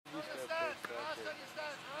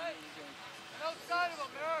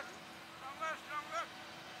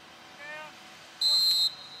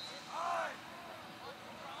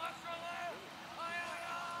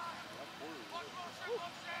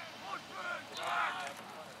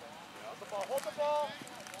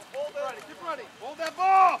Everybody, hold that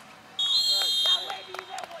ball!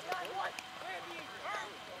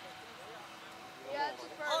 Yeah, it's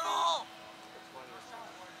a first. Huh?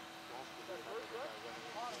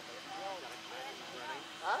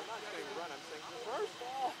 I'm not saying run, I'm saying first.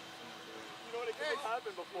 You know what it could have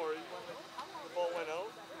happened before when the ball went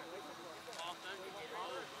out?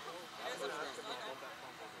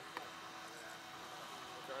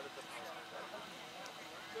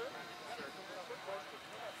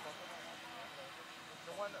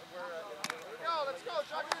 Let's go,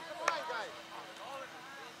 jog it into the line, guys.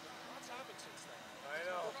 What's happened since then? I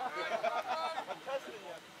know. I'm testing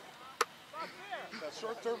you. That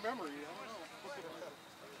short-term memory, I don't know.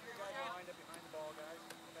 Lined up behind the ball, guys.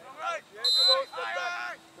 All right. D'Angelo, step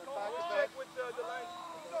back. Check with the line.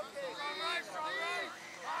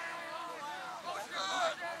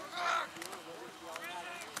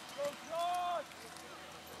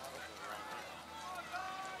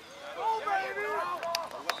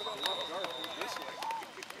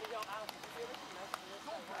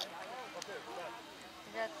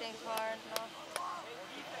 That thing far enough?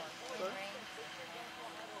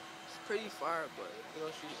 It's pretty far, but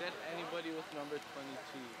Well, she said anybody with number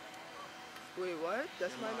 22. wait, what?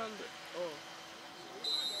 That's my number. Oh.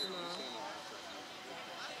 No.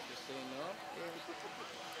 Just say no? Yeah.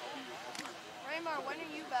 Raymar, when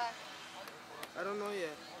are you back? I don't know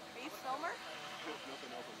yet. Are you filmer?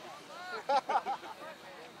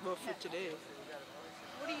 But for today.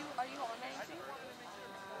 What are you on anything?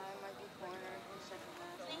 I might be corner in second half.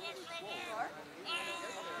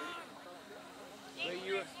 Wait,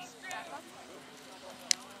 you were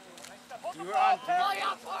on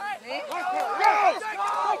defense. Me? Go!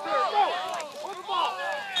 Hold the ball!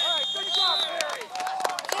 Alright, good job, Harry!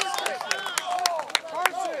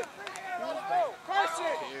 Carson!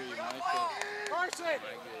 Carson! Terry, Michael. Carson!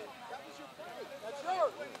 That's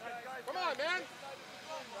yours! Come on, man!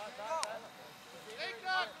 Take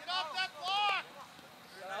up! Get off that block!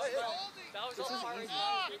 This is easy.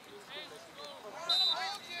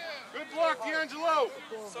 Good block, D'Angelo!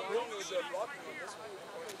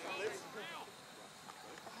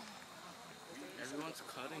 Everyone's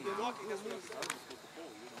cutting. They're blocking his move.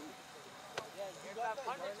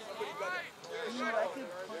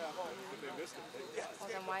 Oh,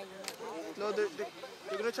 then why you not? No,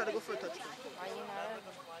 they're gonna try to go for a touchdown. Why you not?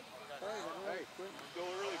 Hey, go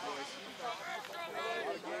early, boys.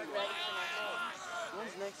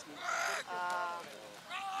 When's next week?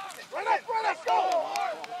 Run it, go!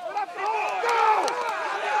 Run up, go!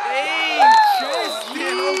 Hey,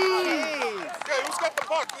 Tristan, okay. Okay, who's got the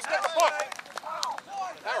puck? Who's got the puck?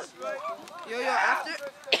 Harris. Yo, after,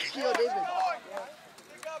 yo, David.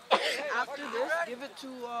 After this, give it to,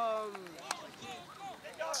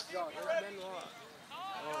 Benoit.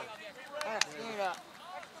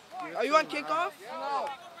 Are you on kickoff? No.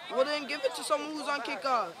 Well, then give it to someone who's on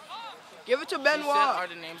kickoff. Give it to He said, Benoit. are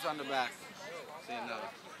the names on the back? Say no.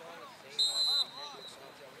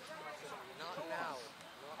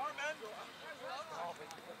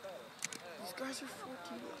 These guys are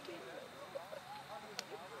 14.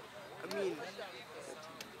 I mean,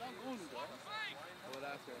 What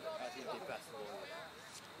after? I think they passed the ball.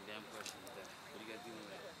 Damn question is that. What are you guys doing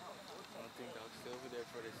with it? I don't think they'll stay over there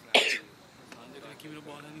for this snap. They're going to give me the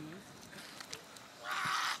ball anyways.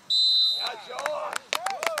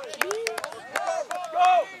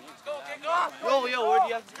 Yo, where do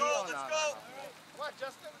you have to be on now? What,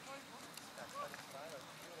 Justin?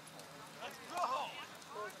 Let's go!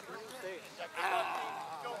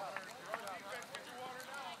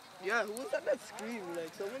 yeah, who was that screamed?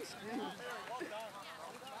 Like, someone screamed.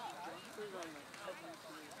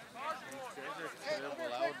 These guys are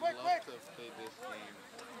terrible. I would love to play this game.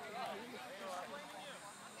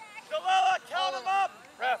 Delella, count him up!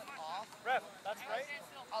 Ref, that's right.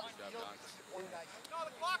 No,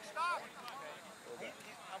 the clock stopped.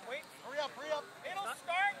 I'm waiting. Hurry up. It'll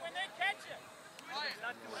start when they catch it.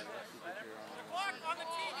 The clock on the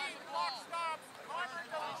TV, the clock stops. Connor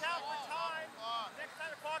doesn't count for time. Next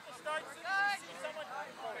time the clock will start, as soon as you see someone,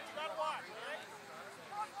 you gotta watch, right?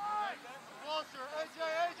 Closer,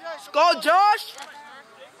 AJ. Skull Josh!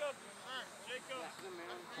 Jacob.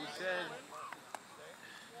 She said...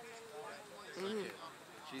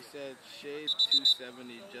 She said, shade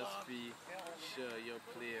 270 just be sure your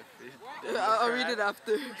player fit. I'll read it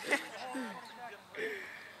after.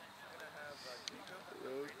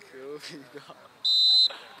 Okay, dog.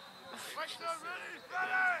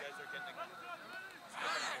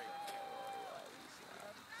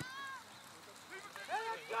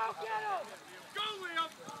 Go, Liam!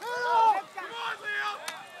 Come on, Liam!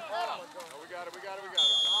 We got it. Gotta be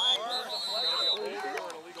a holding or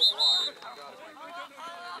an illegal block.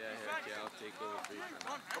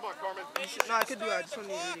 No, I could do it. I just want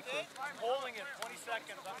to need really quick. I'm holding it. 20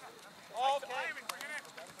 seconds. Okay.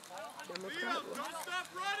 Don't stop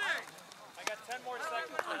running. I got 10 more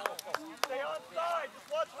seconds. Stay on side. Just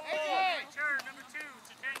watch the ball. Hey, turn number 2.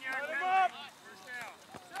 It's a 10-yard penalty. First down.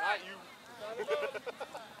 Not you.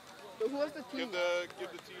 Who has the team? Give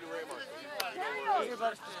the tee to Raymond. Give it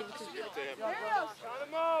to him. Shut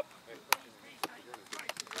him up.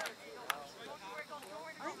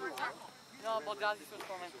 No, Bogdanovich was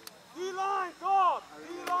for me. D-line talk.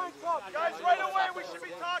 D-line talk. Guys, right away. We should be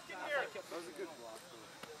talking here.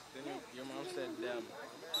 Then your mom said them.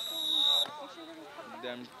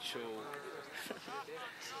 Them chill.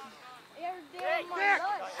 Hey, Nick!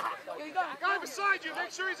 Guy beside you,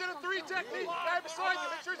 make sure he's in a 3 technique. Guy beside you,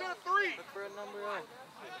 make sure he's in a 3. For a number of.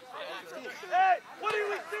 Hey, what do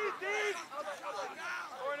we see, Dean?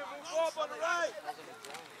 Going to move up on the right.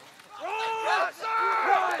 Yes, sir!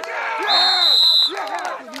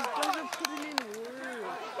 These guys are putting in work.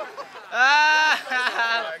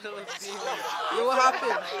 Yo, what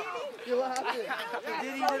happened? Yo, what happened?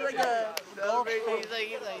 Did he did like a golf?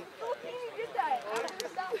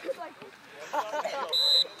 He's like.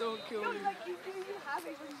 Don't kill me.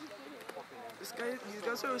 These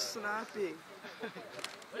guys are snapping.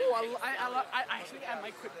 Oh, I actually I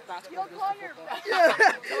might quit basketball. Yeah,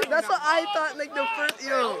 that's what I thought. Like the first,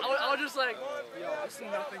 yo. I was just like, yo, this is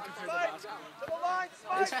nothing compared to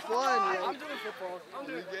basketball. It's fun. I'm doing football.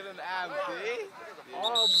 You get an ab, eh?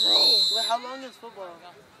 Oh, bro. Wait, how long is football?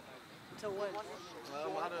 Until when? I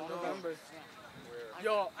don't know. November.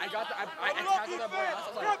 Yo, I tackled that boy. I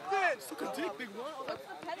was like, suck a dick, big one.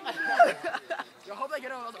 Yo, hope I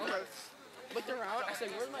get out. I was like, looked around. I said,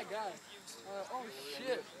 where's my guy? Oh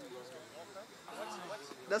shit.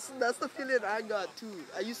 That's the feeling I got too.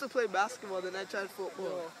 I used to play basketball, then I tried football.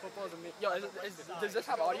 Yo, football's amazing. Yo, does this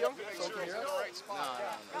have audio? So you can hear us?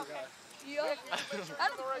 No. Yo,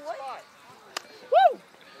 Woo!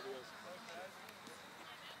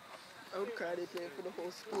 I would cry they playing for the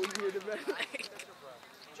whole school year. The best.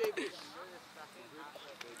 Get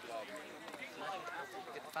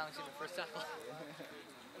to finally see the first tackle.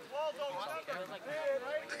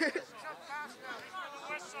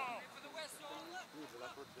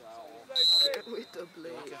 Can't wait to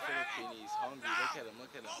play. Look at Philippines. He's hungry. Look at him.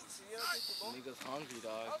 Look at him. Nigga's hungry,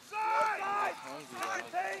 dog.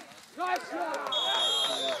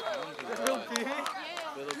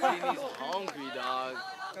 Philippines hungry, dog.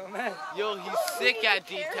 Yo, he's sick at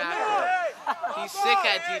D tackle. He's sick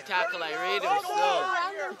at D tackle. I rate him still.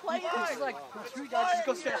 He's like, you guys just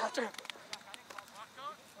go straight after.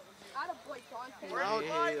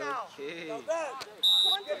 Okay.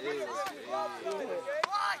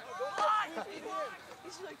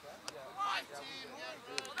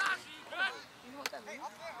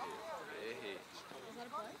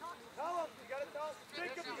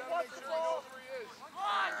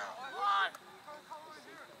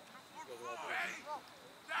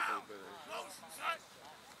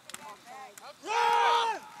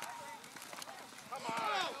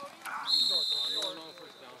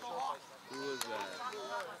 Who was that?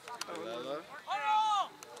 Lella?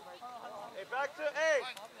 Hey, back to 8.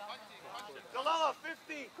 Dalala,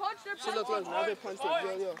 50. So look, now they're punting.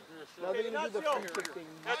 Yo. Now they're gonna do the punting thing.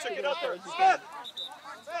 That's it, get up there.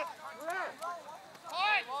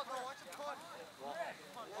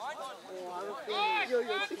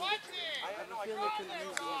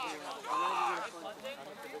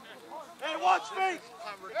 Hey, watch me!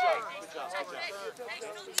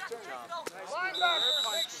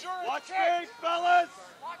 Watch me, fellas!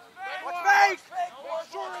 Watch me!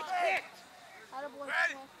 Sure it's kicked!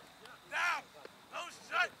 Ready? Down. No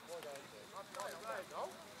shut.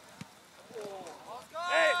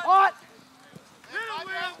 Hey, hot!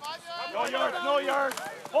 No yards, no yards.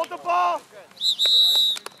 Hold the ball.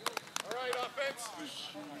 All right, offense.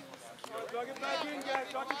 Drag it back in, guys.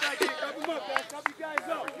 Drag it back in. Drop him up, guys. Drop you guys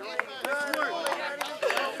up. Nice work.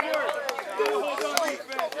 Hold on,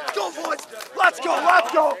 defense. Go, boys. Let's go,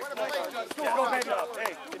 let's go. Let's go, baby.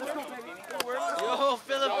 Hey, let's go, baby. Yo,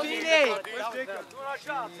 Filipini! Where's Jacob? Doing our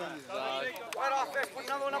shots. Right off this. Put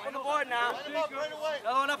another one up on the board now. Right away.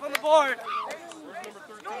 Another one up on the board.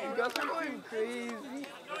 You guys are going crazy. 2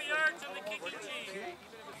 yards on the kicking team.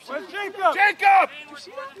 Where's Jacob? Jacob! 5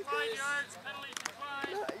 yards, penalty for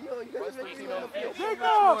 5. Yo, you guys are making me on the field.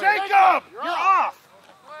 Jacob! You're off!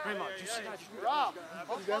 You're off.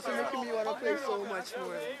 You guys are making me want to play so much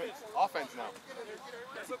more. Offense now.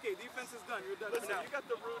 It's okay. Defense is done. You're done. Listen, you got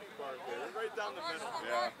the Rudy part there. Right down the middle.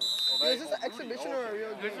 Yeah. Is this an exhibition or a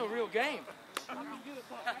real game? It's a real game.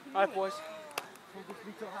 All right, boys. He's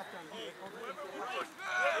just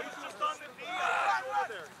on the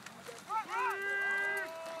field.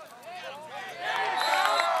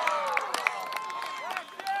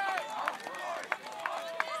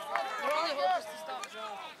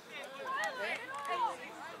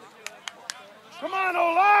 Come on,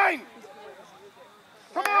 O-line!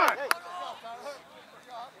 Come on!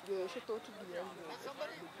 Yo, I should throw it to the end. Just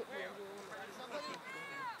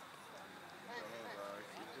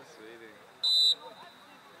waiting.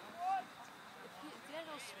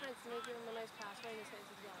 Daniel sprints and they give him a nice pass right in his hands.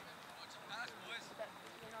 He's gone.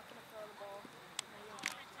 They're not going to throw the ball.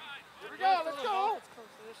 Here we go, let's go! It's close.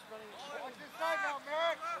 They're just running it. Watch this side now,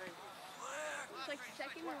 Merrick! It's like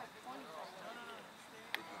second and like 20.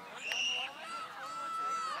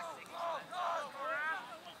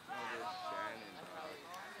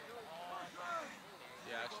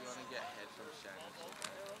 Yeah, I actually want to get head from Shannon so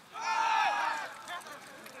bad.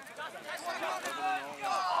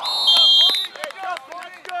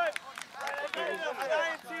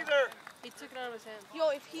 He took it out of his hand. Yo,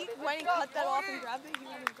 if he went and cut that off and grabbed it, he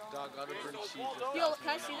would have gone. Dog, gotta bring cheese. Yo, can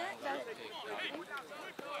I see that?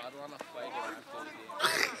 I'd want to fight it after the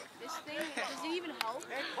game. This thing, does it even help?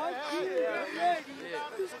 Said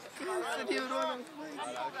he would want to play.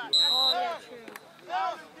 Oh, yeah, true.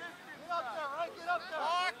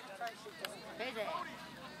 Hey there.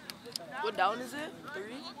 What down is it? 3?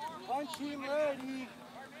 One team ready.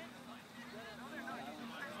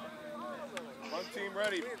 One team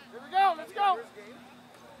ready. Here we go, let's go.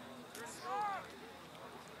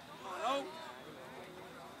 Oh.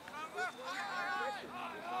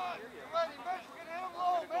 Ready, Mitch, we're gonna hit him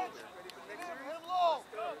low, Mitch. Hit him low.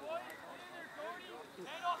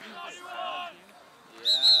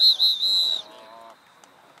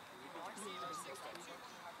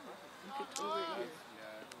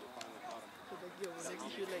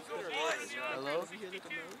 Hello?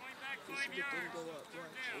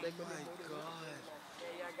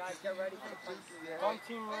 Guys, get ready for the punch. One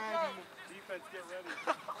team ready. Defense, get ready.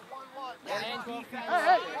 And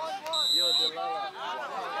defense. Yo, Delilah.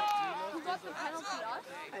 Who got the penalty? Us?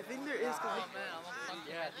 I think there is because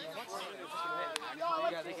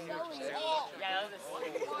Yeah, they can hear what you're saying.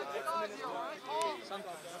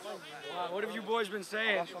 What have you boys been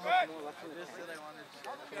saying?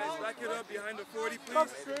 Guys, back it up behind the 40,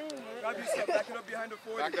 please. Grab yourself, back it up behind the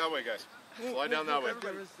 40. Back that way, guys. Slide down that way.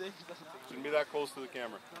 Shouldn't be that close to the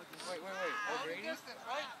camera. Wait.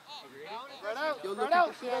 Right out. yo, look at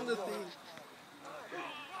the foot on the thing.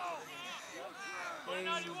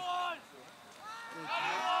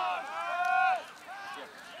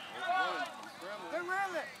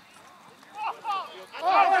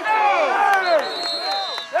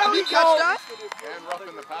 Did he catch that? And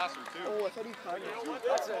roughing the passer, too. Oh, I thought he caught it. I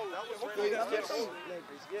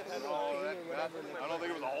don't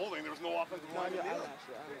think it was a holding. There was no offensive line. It's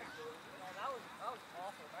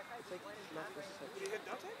like left this second.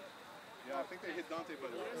 Yeah, I think they hit Dante,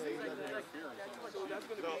 but it was interference.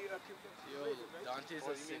 Yo, Dante's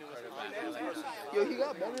a sick quarterback. Yo, he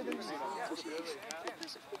got better than me.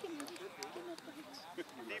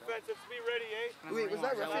 Defensive speed ready, eh? Wait, was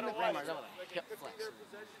that roughing the Grandma's over there. Hip flex.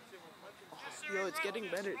 Yo, it's getting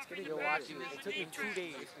better. It's getting Yo, better. watch it. It took me 2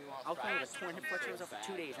 days. I was playing with a torn hip flexor for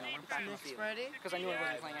 2 days, and I went back on the field. Because I knew I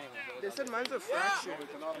wasn't playing anyway. They said mine's a fracture.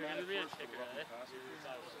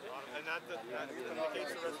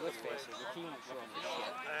 Let's face it, the team will show him this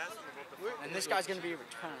shit. And this guy's going to be a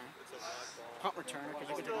returner. Punt returner, because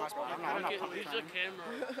you can take my spot. I'm not punt He's a returning.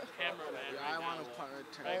 cameraman. Yeah, I want to punt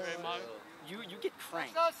return. You get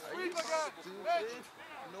cranked. Stop sweep again. Stupid.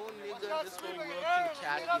 No one needs to just go look and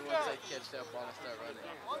catch me once I catch that ball and start running.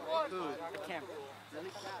 Who? The camera.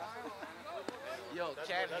 Yo,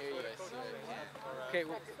 can't hear you, I swear. Can't. Okay,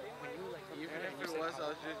 well, when you like, Even if it was,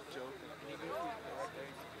 I was just joking.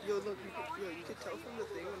 Yo, look, you can tell from the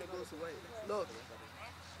thing when it goes away. Look.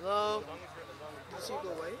 Hello? You see it go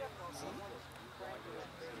away? See?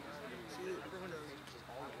 See it?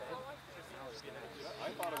 I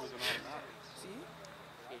thought it was an automatic. See?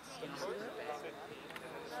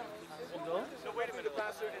 go? So wait a minute, the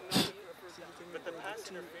passer didn't know. But the pass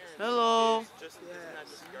interference Hello? just not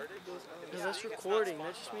discarded. Because that's recording.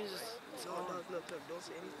 That just means it's on. Look, don't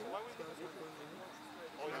say anything.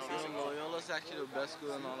 No, Loyola's actually the best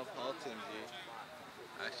school in all of Paulton, G.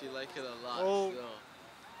 I actually like it a lot, Oh. so.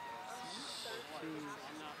 Yo,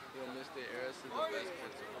 Mr. Harris is the best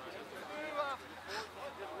principal.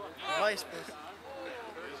 Vice principal.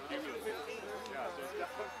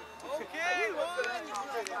 Okay,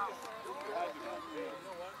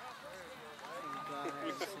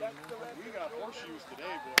 we got horseshoes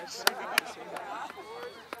today, boys.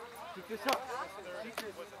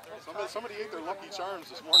 Somebody ate their Lucky Charms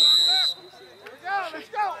this morning. Let's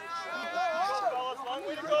go! Long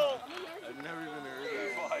way to go. I've never even heard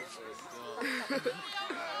that.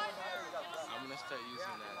 I'm gonna start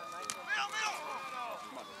using that.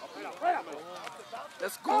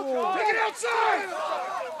 Let's go. Take it outside!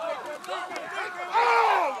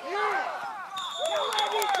 Oh! Yeah!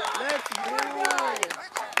 Let's go.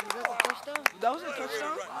 That was a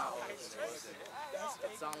touchdown?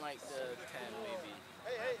 It sounds like the 10 maybe.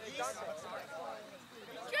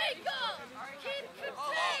 Jacob! Keep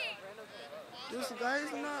contained! This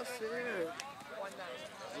guy's not fair.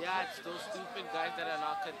 Yeah, it's those stupid guys that are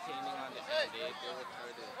not containing on the end. They're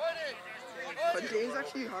retarded. Contain's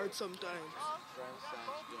actually hard sometimes.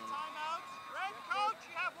 Timeout. Red coach,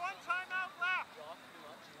 you have one timeout left.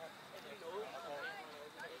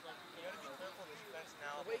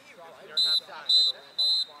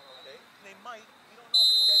 They might. We don't know if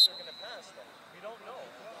these guys are going to pass, though. We don't know.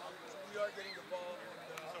 We are getting the ball.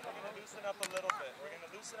 So we're going to loosen up a little bit. We're going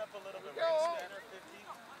to loosen up a little bit. We're going to stand our 50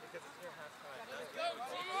 because it's near halftime.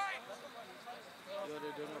 Yo,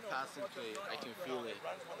 they're doing a passing play. I can feel it.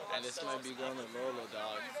 And this might be going to Lolo,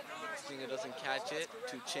 dog. This thing doesn't catch it,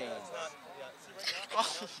 to chain.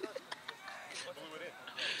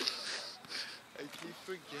 I keep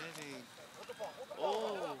forgetting.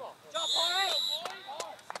 Oh.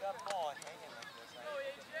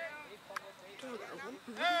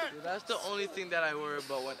 Dude, that's the only thing that I worry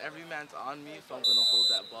about when every man's on me if I'm gonna hold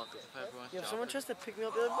that ball. Cause if everyone's If someone tries to pick me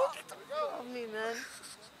up, they're like, "Off me, man."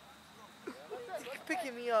 You're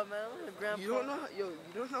picking me up, man. I'm a grandpa. You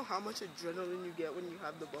don't know how much adrenaline you get when you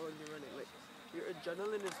have the ball and you're running. Like, your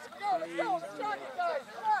adrenaline is crazy.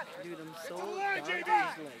 Like, dude, I'm so down to just,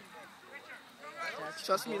 like,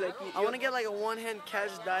 trust me, like, I want to get like a one-hand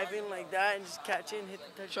catch diving like that and just catch it and hit the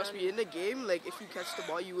touchdown. trust me, in the game, like, if you catch the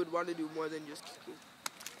ball, you would want to do more than just kicking.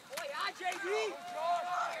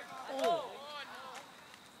 Oh.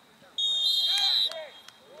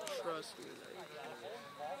 Trust me, like,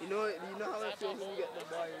 you know how it feels when you get the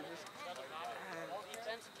ball, you're just,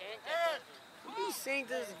 What are you saying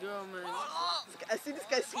to this girl, man? I see this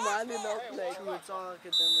guy smiling up, like, True, it's all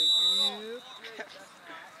academic. Yeah.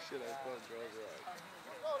 Shit, I thought girls were like,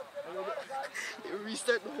 you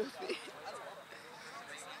restart the whole thing.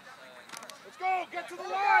 Let's go! Get to the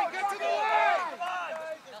line! Get to the line!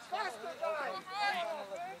 Faster, guys!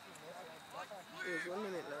 There's 1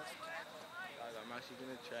 minute left. dog, I'm actually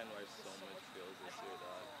gonna try and wipe so much bills this year,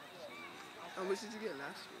 dog. Jeez. How much did you get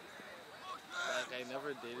last year? Like, I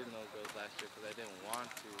never dated no girls last year because I didn't want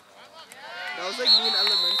to. That was like me in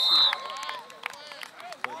elementary.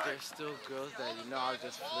 But there's still girls that, you know, I was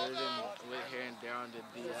just flirting with here and there on the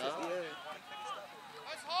DL. Yeah.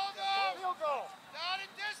 Let's hold them! Field goal! Down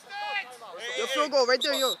in distance! Yo, field goal, right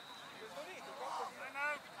there, yo.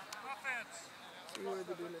 Timeout. Offense. See where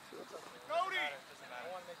they're doing the field goal. Cody!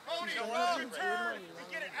 Cody, a long turn to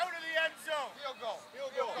get it out of the end zone. Field goal.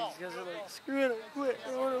 Field goal. These guys are like, screw it, I quit.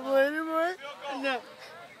 I don't want to play anymore. No.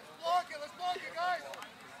 Block it. Let's block it, guys.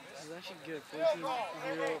 This is actually good.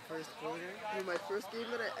 14-0 first quarter. Dude, my first game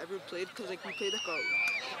that I ever played, because like we played like a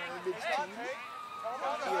garbage team.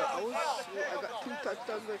 Yeah, I got 2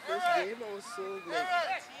 touchdowns my first game. I was so like,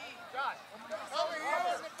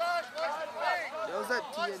 that was that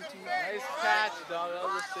TNT. Nice catch, dog. That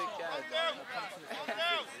was a sick catch.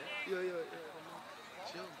 Yo.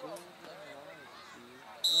 Chill, go. Oh,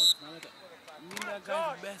 it's not like me and that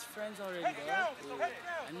guy's best friends already, dog.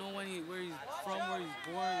 I know where he's from, where he's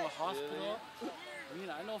born, what hospital. I mean,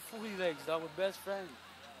 I know foodie legs, dog. We're best friends.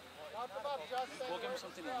 Go give him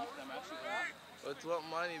something to eat. I'm actually hungry. What's what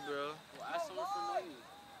money, bro? Well, ask someone for money.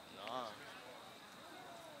 Nah.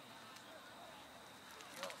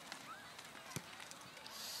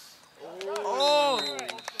 Oh!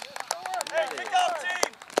 Hey, kick out,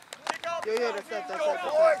 team! Kick out. Yo, that's that.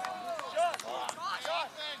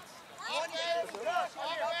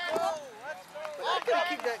 I could have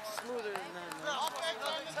kicked that smoother than that, man.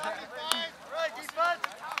 Right, defense.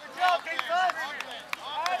 Good job, defense.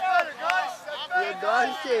 Yo,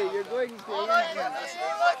 Dante, you're going crazy. I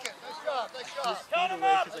like it. Nice job. Count him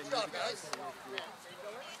up. Good job, guys.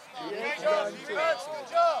 Yes, Good job, Dante. defense. Good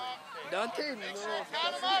job. Dante, no.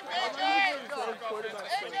 Count him up, AJ. Count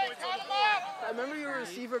him up. I remember you were a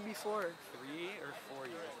receiver before. 3 or 4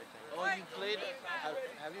 years, I think. Oh, you played?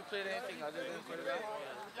 Have you played anything other than quarterback?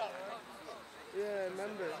 Yeah, I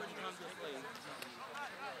remember.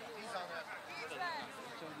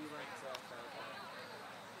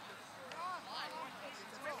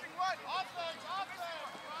 Missing what? Offense.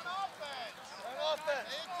 Run offense.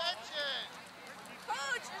 Pay attention.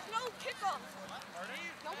 Coach, there's no kickoff.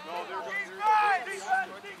 No, they're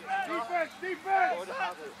defense.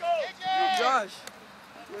 Josh.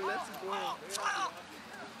 Yo, let's go.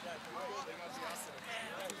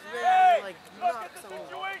 Like, knock someone.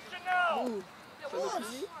 Ooh.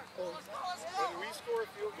 Filipini? Oh. When we score a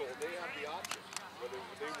field goal, they have the option whether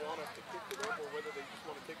they want us to kick to them or whether they just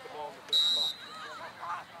want to take the ball in the 35.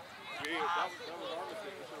 That was our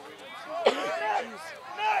mistake. We should have waited and see.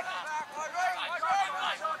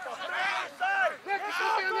 Nick, you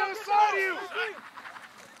should be on the other side of you!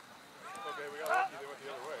 Okay, we got lucky. They went the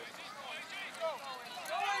other way.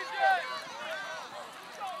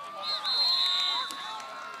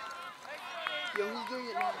 Yo, who's doing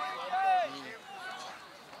it now?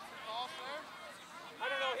 I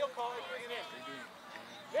don't know, he'll call it, bring it in.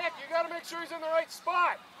 Nick, you gotta make sure he's in the right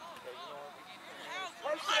spot.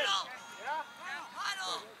 Person. Yeah?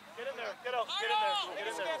 Get in there, get out, get in there. Get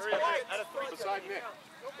in there, hurry up, out of three. Beside Nick.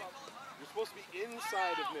 You're supposed to be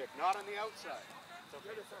inside of Nick, not on the outside.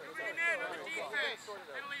 Bring it in on the defense.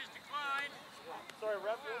 Penalties declined. Sorry,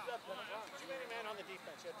 ref, what was that? 20 men on the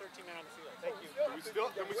defense. You had 13 men on the field. Thank you. We still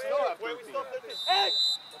have 13. We still have 13. Hey!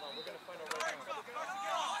 Hold on, we're going to find out right now.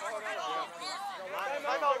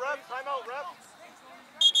 Time out, ref. Time out, ref.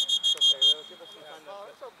 It's okay. They'll give us some time.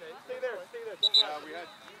 It's okay. Stay there. Stay there. Don't rush. We had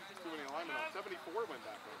too many alignment on. 74 went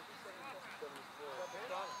back over.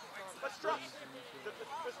 Let's try.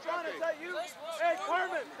 John, is that you? Hey,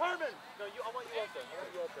 Carmen. Carmen. No, I want you out there. I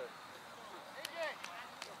want you out there.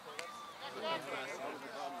 I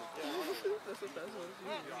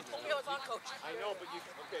know, but you,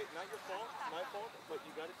 okay, not your fault, my fault, but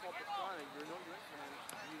you got to tell the client, you're no you're in,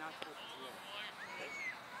 you're not supposed to do it. Okay?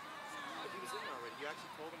 But he was in there already. You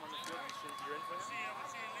actually told him on the field you're in for him?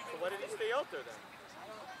 So why did he stay out there then?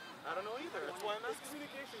 I don't know either. That's why I'm asking.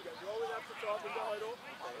 Communication, guys. You always have to talk and go, I don't.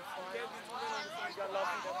 Okay, it's fine. You can't be too many on the field. You got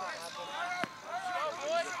lucky, that's what happened.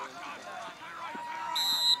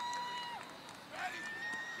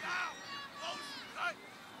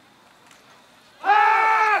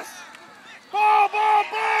 Pass! Ball, ball,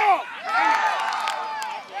 ball!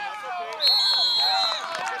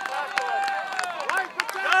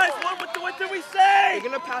 Guys, what did we say? They're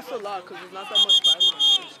gonna pass a lot because there's not that much time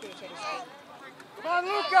left. They're just gonna try to score. Come on,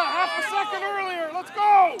 Luca, half a second earlier. Let's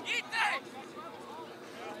go!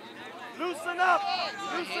 Loosen up!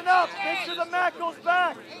 Loosen up! Make sure the mat goes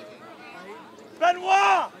back!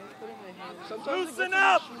 Benoit! Loosen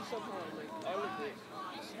up!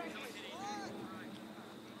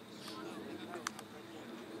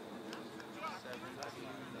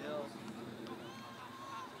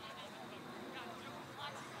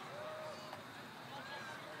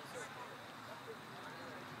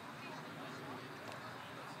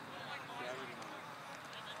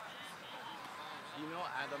 You know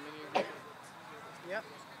Adam in your group? Yep.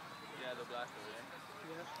 Yeah, the black one,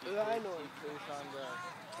 Yep. Yeah, I know him. He plays on the...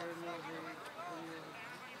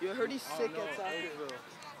 You heard he's sick at soccer.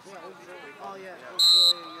 Oakville. Yeah, oh yeah.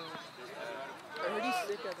 I heard he's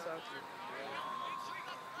sick at soccer.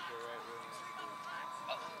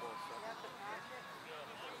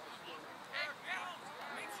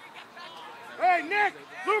 Hey, Nick!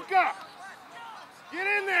 Luca! Get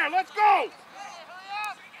in there! Let's go!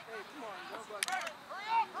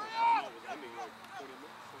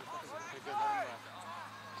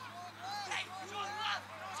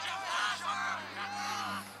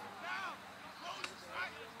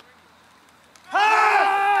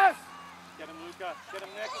 Pass! Get him, Luca. Get him,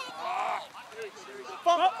 Nick.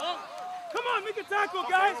 Come on, make a tackle,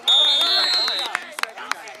 guys.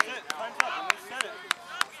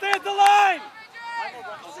 Stay at the line.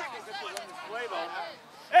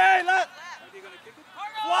 Hey,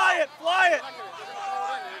 fly it, fly it.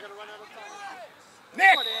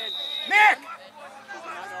 Nick, Nick.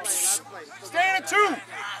 Stay in a 2.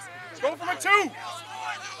 Go from a 2.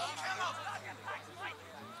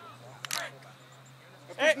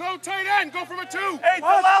 If there's no tight end, go from a 2. Hey,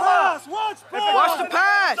 pass. Watch the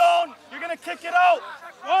pass. Zone, you're going to kick it out.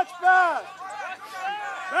 Watch pass.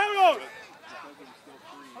 There we go.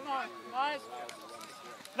 Come on, guys.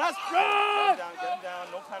 That's good. Get him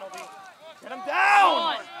down. No penalty. Get him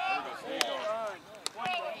down.